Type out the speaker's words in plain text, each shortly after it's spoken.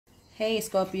Hey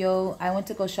Scorpio, I went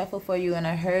to go shuffle for you and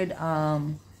I heard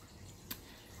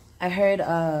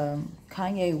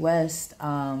Kanye West,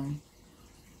 I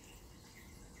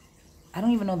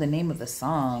don't even know the name of the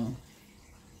song.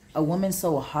 A Woman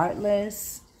So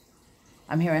Heartless.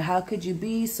 I'm hearing, how could you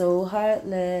be so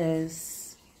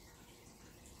heartless?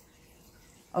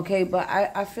 Okay, but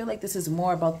I feel like this is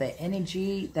more about the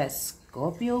energy that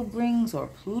Scorpio brings, or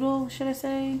Pluto, should I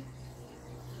say?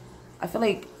 I feel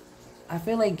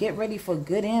like get ready for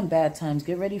good and bad times.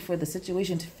 Get ready for the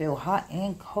situation to feel hot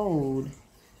and cold.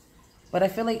 But I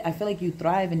feel like you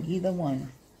thrive in either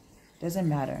one. Doesn't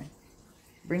matter.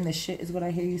 Bring the shit is what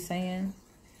I hear you saying.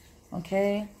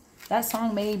 Okay? That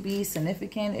song may be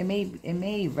significant. It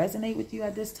may resonate with you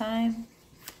at this time.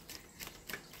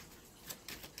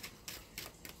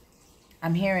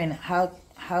 I'm hearing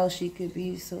how she could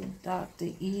be so Dr.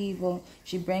 Evil.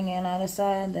 She bringing out a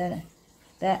side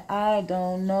that I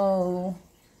don't know.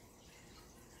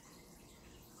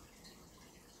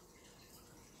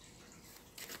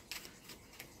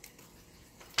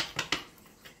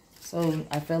 So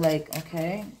I feel like,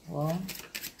 okay, well,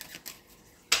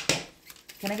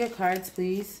 can I get cards,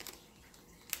 please?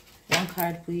 One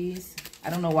card, please. I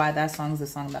don't know why that song's the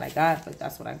song that I got, but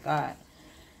that's what I got.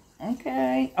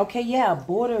 Okay. Okay, yeah,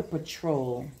 Border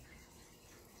Patrol.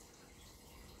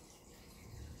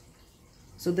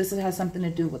 So this has something to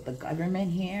do with the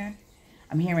government here.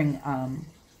 I'm hearing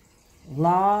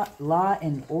law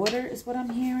and order is what I'm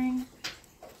hearing.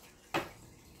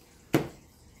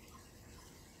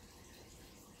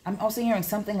 I'm also hearing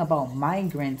something about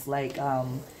migrants, like,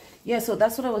 yeah, so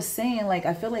that's what I was saying. Like,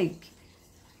 I feel like,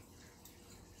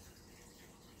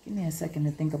 give me a second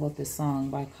to think about this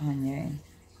song by Kanye.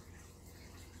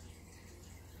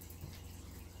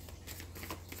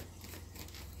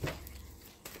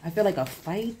 I feel like a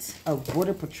fight, a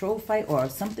border patrol fight, or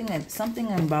something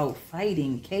about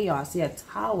fighting, chaos. Yeah,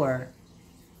 tower.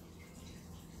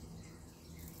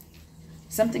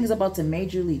 Something is about to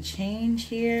majorly change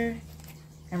here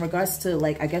in regards to,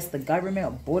 like, I guess the government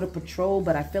or border patrol.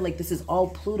 But I feel like this is all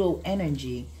Pluto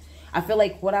energy. I feel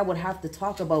like what I would have to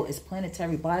talk about is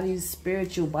planetary bodies,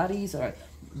 spiritual bodies, or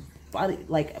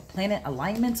like planet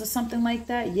alignments or something like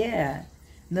that. Yeah.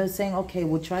 And they're saying, okay,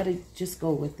 we'll try to just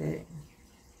go with it.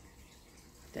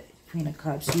 Queen of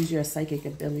Cups, use your psychic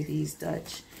abilities,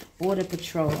 Dutch. Border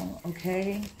Patrol,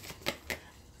 okay?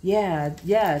 Yeah,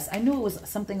 yes. I knew it was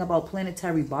something about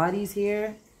planetary bodies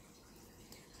here.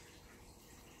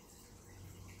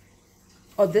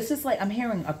 Oh, this is like, I'm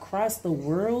hearing across the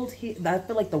world. I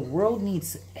feel like the world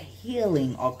needs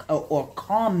healing or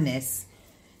calmness.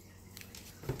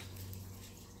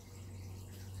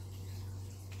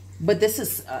 But this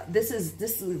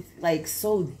is like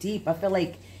so deep. I feel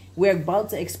like we're about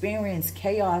to experience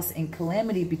chaos and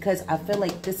calamity because I feel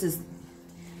like this is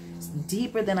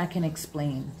deeper than I can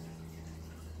explain.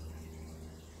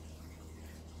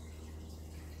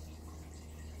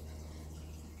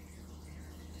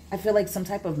 I feel like some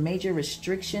type of major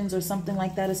restrictions or something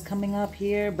like that is coming up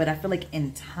here. But I feel like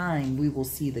in time we will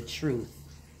see the truth.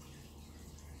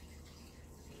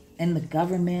 And the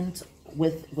government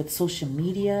with social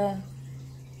media,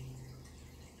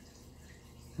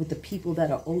 with the people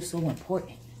that are oh so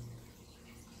important.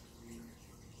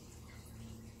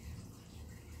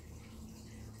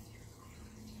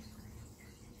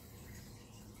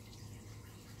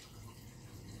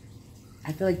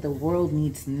 I feel like the world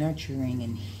needs nurturing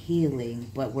and healing,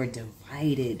 but we're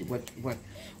divided.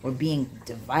 We're being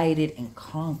divided and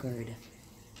conquered.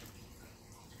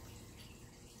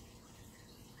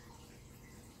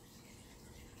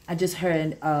 I just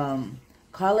heard,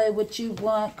 call it what you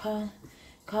want,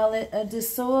 call it a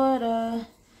disorder.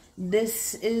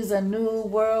 This is a new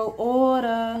world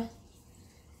order.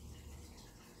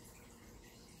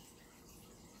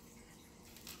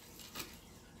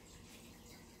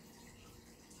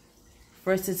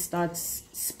 First it starts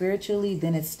spiritually,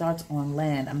 then it starts on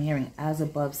land. I'm hearing as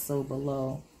above, so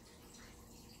below.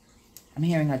 I'm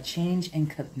hearing a change in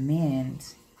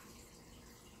command.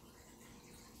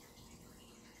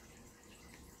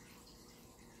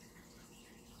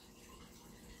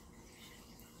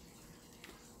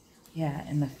 Yeah,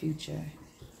 in the future.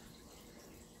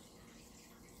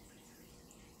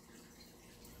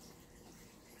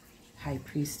 High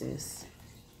Priestess.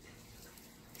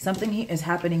 Something is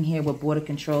happening here with border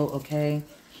control, okay?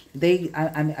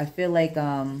 I feel like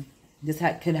this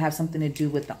could have something to do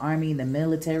with the army, the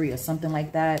military, or something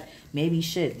like that. Maybe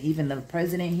shit, even the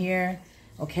president here,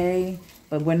 Okay,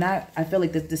 but we're not, I feel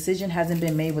like the decision hasn't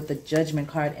been made with the Judgment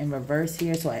card in reverse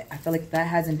here. So I feel like that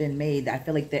hasn't been made. I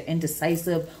feel like they're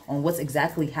indecisive on what's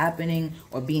exactly happening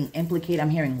or being implicated. I'm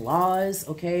hearing laws,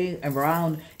 okay,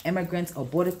 around immigrants or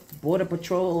border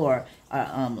patrol or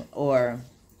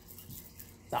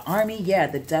the army. Yeah,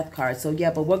 the Death card. So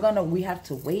yeah, but we have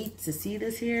to wait to see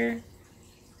this here.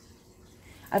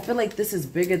 I feel like this is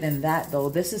bigger than that though.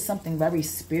 This is something very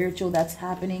spiritual that's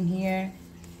happening here.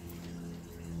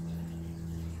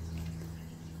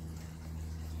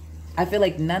 I feel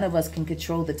like none of us can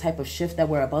control the type of shift that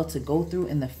we're about to go through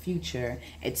in the future.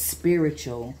 It's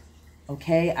spiritual,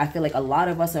 okay? I feel like a lot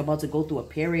of us are about to go through a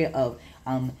period of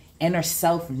inner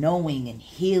self-knowing and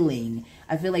healing.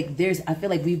 I feel like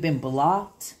we've been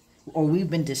blocked, or we've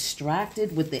been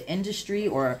distracted with the industry,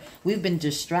 or we've been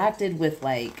distracted with,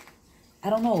 like, I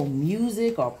don't know,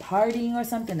 music or partying or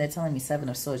something. They're telling me 7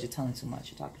 of Swords, you're telling too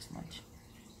much, you're talking too much.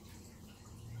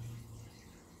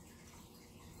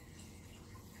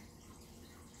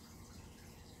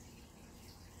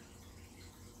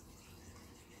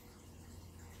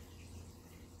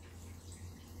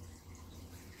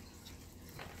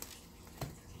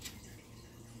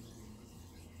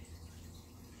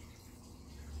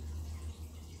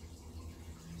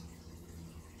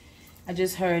 I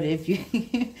just heard if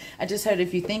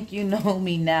you think you know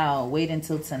me now, wait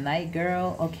until tonight,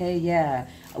 girl. Okay, yeah.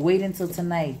 Wait until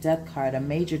tonight. Death card, a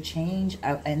major change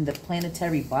in the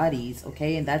planetary bodies,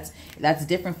 okay? And that's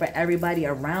different for everybody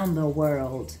around the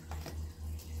world.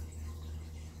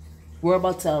 We're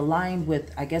about to align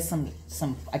with, I guess,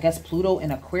 I guess Pluto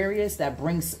in Aquarius that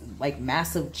brings like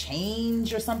massive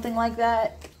change or something like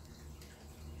that.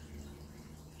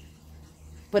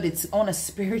 But it's on a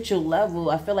spiritual level.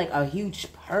 I feel like a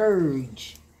huge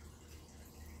purge.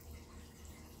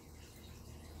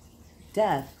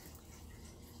 Death.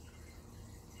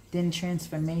 Then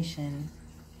transformation.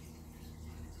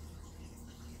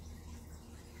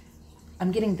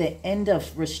 I'm getting the end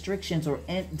of restrictions, or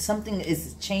something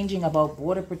is changing about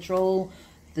border patrol,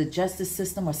 the justice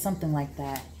system, or something like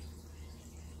that.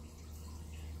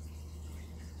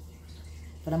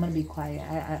 But I'm going to be quiet.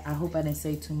 I hope I didn't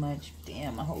say too much.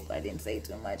 Damn, I hope I didn't say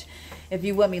too much. If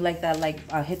you want me like that,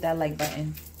 hit that like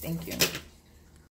button. Thank you.